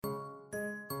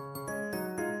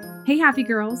Hey, happy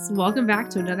girls. Welcome back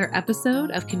to another episode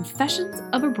of Confessions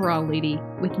of a Bra Lady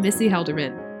with Missy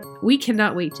Helderman. We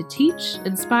cannot wait to teach,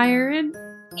 inspire, and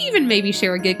even maybe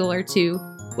share a giggle or two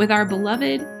with our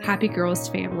beloved Happy Girls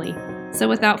family. So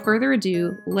without further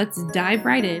ado, let's dive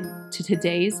right in to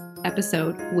today's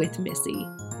episode with Missy.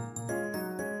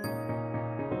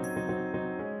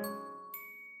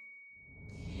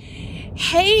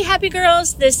 Hey, happy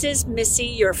girls. This is Missy,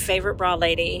 your favorite bra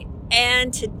lady.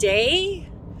 And today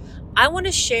I want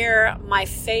to share my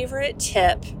favorite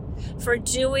tip for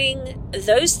doing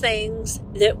those things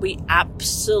that we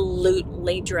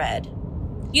absolutely dread.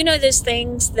 You know, those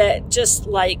things that just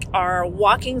like are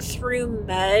walking through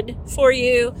mud for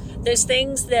you. Those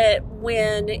things that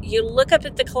when you look up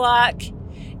at the clock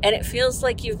and it feels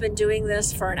like you've been doing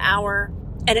this for an hour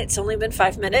and it's only been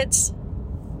 5 minutes.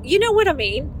 You know what I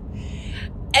mean?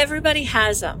 Everybody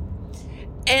has them.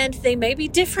 And they may be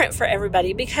different for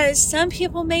everybody because some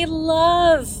people may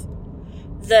love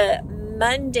the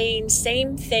mundane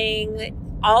same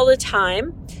thing all the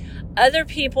time. Other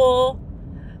people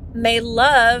may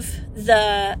love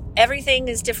the everything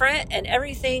is different and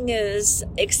everything is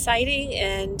exciting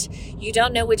and you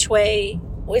don't know which way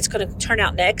it's going to turn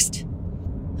out next.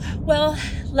 Well,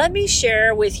 let me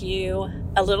share with you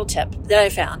a little tip that I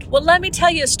found. Well, let me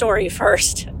tell you a story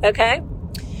first, okay?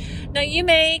 Now, you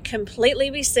may completely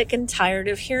be sick and tired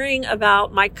of hearing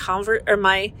about my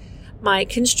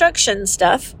construction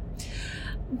stuff,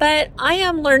 but I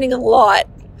am learning a lot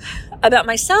about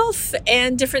myself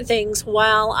and different things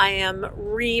while I am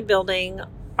rebuilding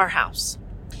our house.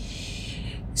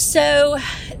 So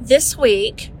this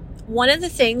week, one of the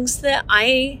things that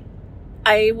I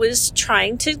was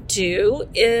trying to do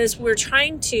is we're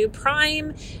trying to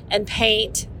prime and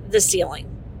paint the ceiling.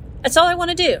 That's all I want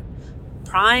to do.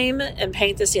 Prime and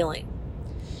paint the ceiling.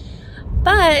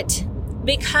 But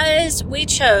because we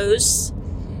chose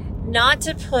not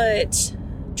to put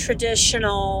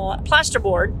traditional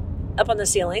plasterboard up on the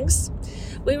ceilings,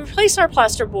 we replaced our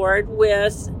plasterboard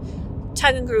with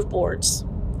tug and groove boards.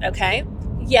 Okay.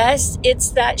 Yes, it's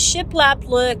that shiplap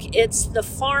look. It's the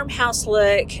farmhouse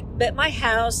look, but my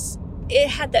house, it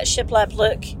had that shiplap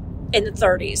look in the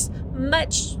 30s,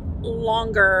 much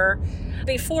longer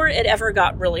before it ever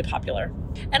got really popular.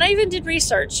 And I even did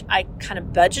research. I kind of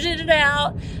budgeted it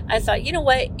out. I thought, you know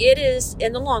what? It is,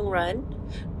 in the long run,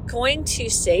 going to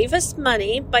save us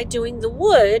money by doing the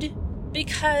wood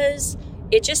because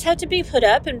it just had to be put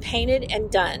up and painted and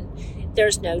done.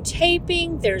 There's no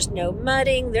taping. There's no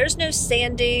mudding. There's no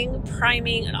sanding,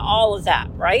 priming, and all of that,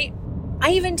 right?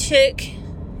 I even took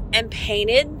and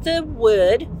painted the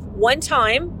wood one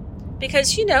time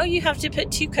because, you know, you have to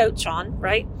put 2 coats on,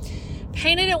 right?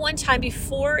 Painted it one time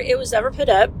before it was ever put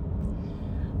up.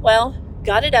 Well,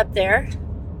 got it up there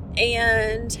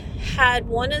and had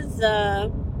one of the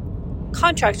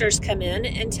contractors come in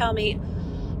and tell me,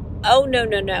 oh,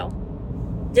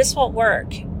 no, this won't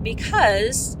work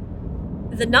because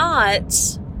the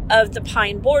knots of the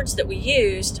pine boards that we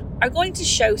used are going to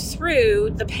show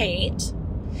through the paint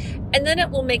and then it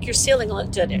will make your ceiling look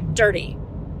dirty.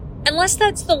 Unless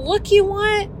that's the look you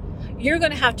want, you're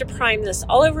going to have to prime this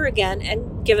all over again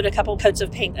and give it a couple coats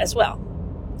of paint as well.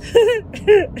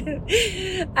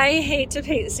 I hate to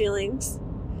paint ceilings.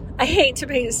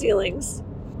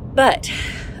 But,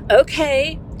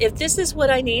 okay, if this is what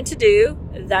I need to do,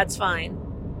 that's fine.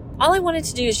 All I wanted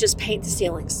to do is just paint the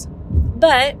ceilings.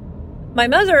 But my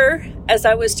mother, as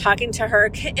I was talking to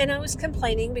her, and I was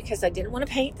complaining because I didn't want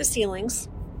to paint the ceilings,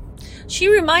 she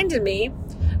reminded me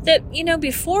that, you know,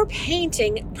 before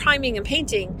priming and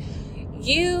painting,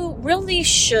 you really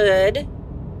should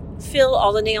fill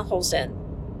all the nail holes in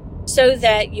so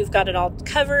that you've got it all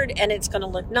covered and it's going to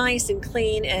look nice and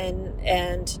clean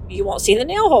and you won't see the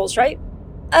nail holes, right?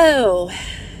 Oh,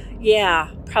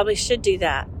 yeah, probably should do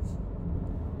that.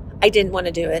 I didn't want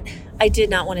to do it. I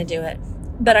did not want to do it.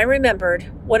 But I remembered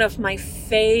one of my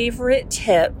favorite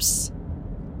tips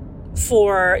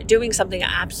for doing something I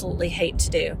absolutely hate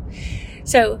to do.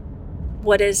 So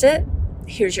what is it?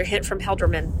 Here's your hint from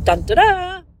Helderman. Dun da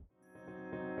da!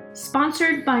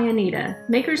 Sponsored by Anita,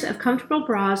 makers of comfortable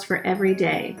bras for every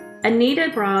day. Anita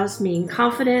bras mean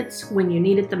confidence when you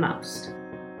need it the most.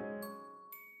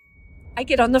 I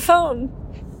get on the phone.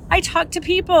 I talk to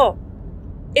people.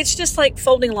 It's just like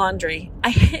folding laundry.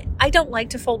 I don't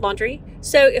like to fold laundry.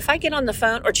 So if I get on the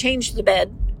phone or change the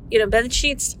bed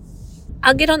sheets,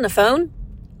 I'll get on the phone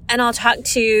and I'll talk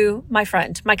to my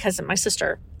friend, my cousin, my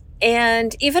sister.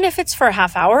 And even if it's for a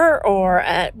half hour or,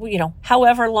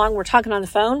 however long we're talking on the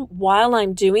phone while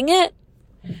I'm doing it,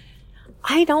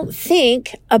 I don't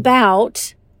think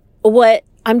about what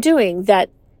I'm doing.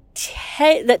 That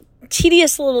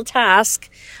tedious little task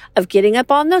of getting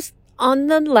up on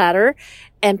the ladder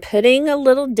and putting a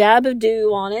little dab of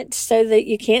dew on it so that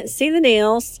you can't see the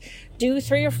nails. Do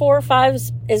 3 or 4 or 5,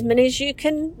 as many as you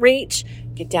can reach.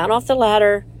 Get down off the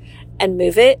ladder and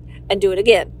move it and do it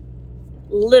again.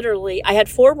 Literally, I had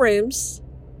 4 rooms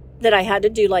that I had to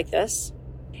do like this.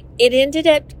 It ended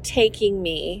up taking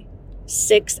me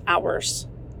 6 hours.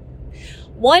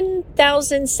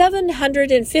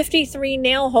 1,753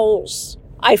 nail holes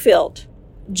I filled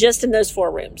just in those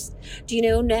 4 rooms. Do you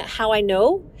know how I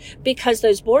know? Because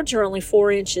those boards are only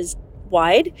 4 inches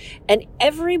wide, and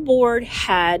every board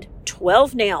had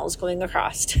 12 nails going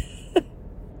across.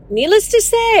 Needless to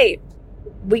say,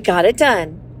 we got it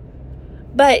done.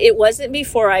 But it wasn't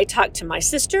before I talked to my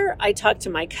sister. I talked to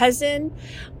my cousin.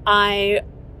 I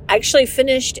actually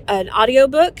finished an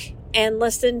audiobook and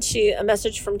listened to a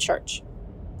message from church.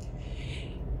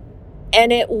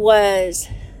 And it was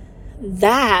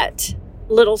that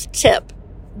little tip,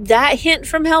 that hint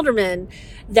from Helderman,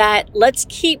 that let's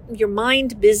keep your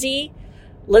mind busy,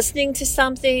 listening to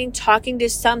something, talking to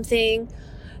something,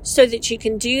 so that you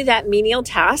can do that menial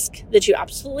task that you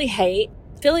absolutely hate.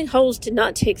 Filling holes did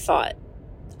not take thought,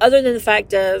 other than the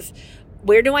fact of,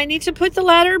 where do I need to put the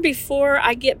ladder before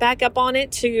I get back up on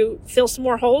it to fill some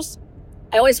more holes?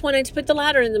 I always wanted to put the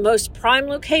ladder in the most prime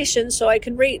location so I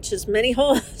could reach as many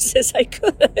holes as I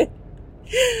could.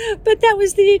 But that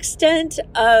was the extent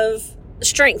of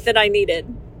strength that I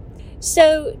needed.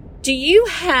 So, do you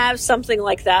have something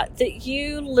like that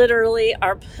you literally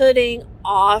are putting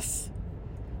off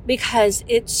because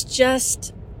it's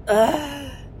just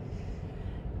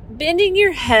bending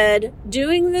your head,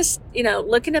 doing this,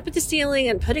 looking up at the ceiling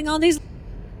and putting all these...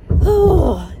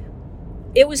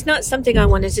 It was not something I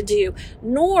wanted to do,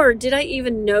 nor did I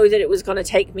even know that it was going to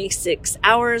take me 6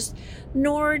 hours,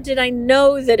 nor did I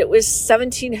know that it was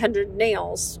 1,700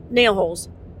 nail holes.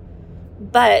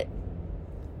 But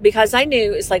because I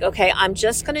knew, it's like, okay, I'm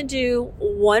just going to do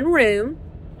 1 room,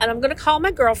 and I'm going to call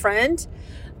my girlfriend,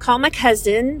 call my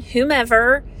cousin,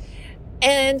 whomever,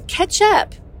 and catch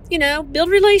up, build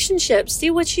relationships,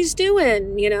 see what she's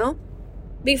doing,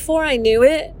 Before I knew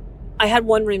it, I had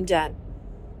 1 room done.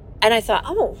 And I thought,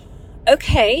 oh,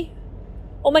 okay.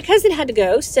 Well, my cousin had to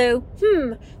go, so,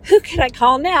 who can I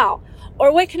call now?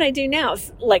 Or what can I do now?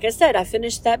 Like I said, I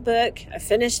finished that book. I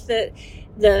finished the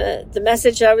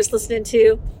message I was listening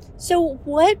to. So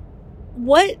what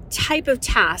type of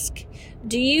task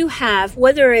do you have,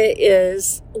 whether it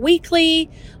is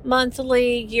weekly,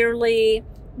 monthly, yearly,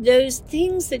 those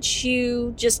things that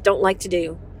you just don't like to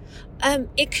do?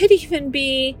 It could even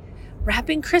be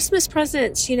wrapping Christmas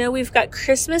presents. We've got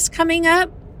Christmas coming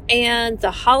up and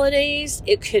the holidays.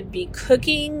 It could be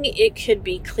cooking. It could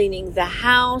be cleaning the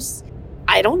house.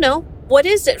 I don't know. What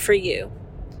is it for you?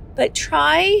 But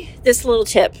try this little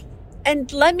tip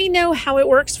and let me know how it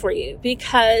works for you,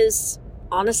 because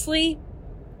honestly,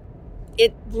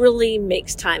 it really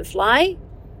makes time fly,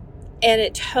 and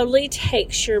it totally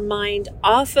takes your mind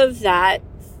off of that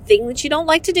thing that you don't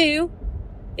like to do.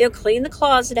 Clean the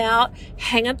closet out,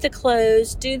 hang up the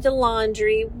clothes, do the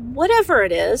laundry, whatever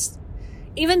it is.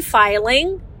 Even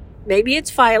filing. Maybe it's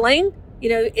filing.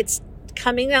 It's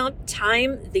coming out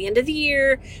time, the end of the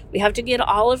year. We have to get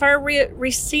all of our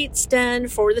receipts done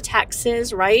for the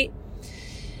taxes, right?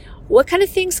 What kind of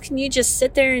things can you just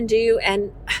sit there and do?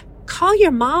 And call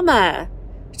your mama.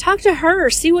 Talk to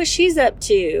her. See what she's up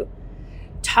to.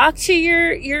 Talk to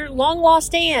your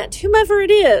long-lost aunt, whomever it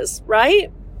is,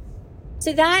 right?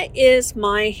 So that is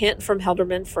my hint from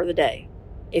Helderman for the day.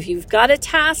 If you've got a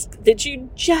task that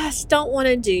you just don't want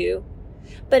to do,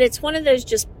 but it's one of those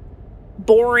just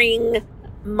boring,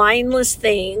 mindless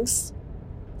things,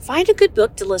 find a good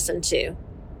book to listen to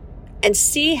and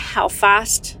see how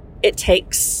fast it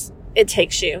takes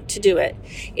you to do it.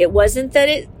 It wasn't that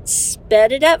it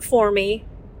sped it up for me,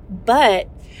 but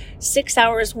 6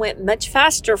 hours went much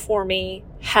faster for me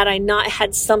had I not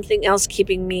had something else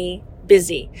keeping me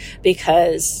busy.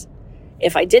 Because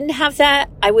if I didn't have that,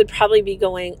 I would probably be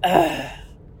going,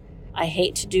 I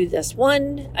hate to do this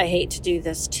 1. I hate to do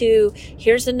this 2.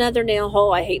 Here's another nail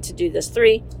hole. I hate to do this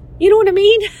 3. You know what I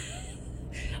mean?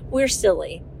 We're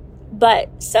silly.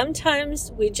 But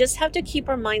sometimes we just have to keep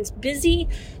our minds busy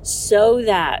so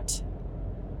that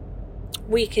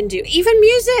we can do even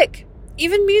music.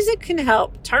 Even music can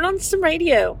help. Turn on some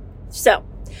radio. So,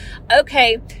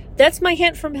 okay, that's my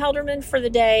hint from Helderman for the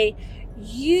day.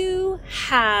 You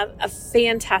have a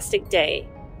fantastic day,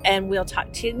 and we'll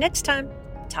talk to you next time.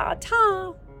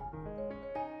 Ta-ta.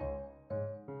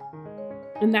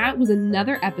 And that was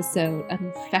another episode of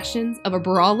Confessions of a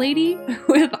Bra Lady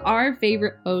with our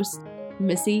favorite host,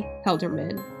 Missy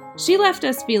Helderman. She left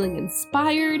us feeling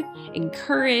inspired,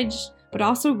 encouraged, but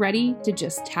also ready to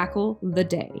just tackle the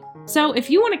day. So if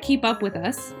you want to keep up with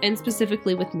us, and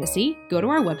specifically with Missy, go to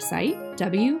our website,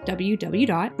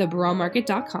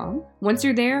 www.thebaralmarket.com. Once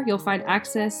you're there, you'll find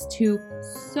access to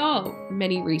so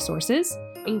many resources,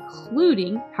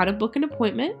 including how to book an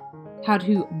appointment, how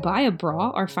to buy a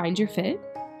bra or find your fit,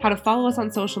 how to follow us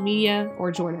on social media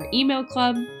or join our email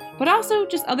club, but also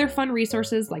just other fun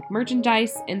resources like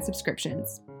merchandise and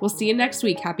subscriptions. We'll see you next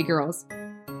week, happy girls.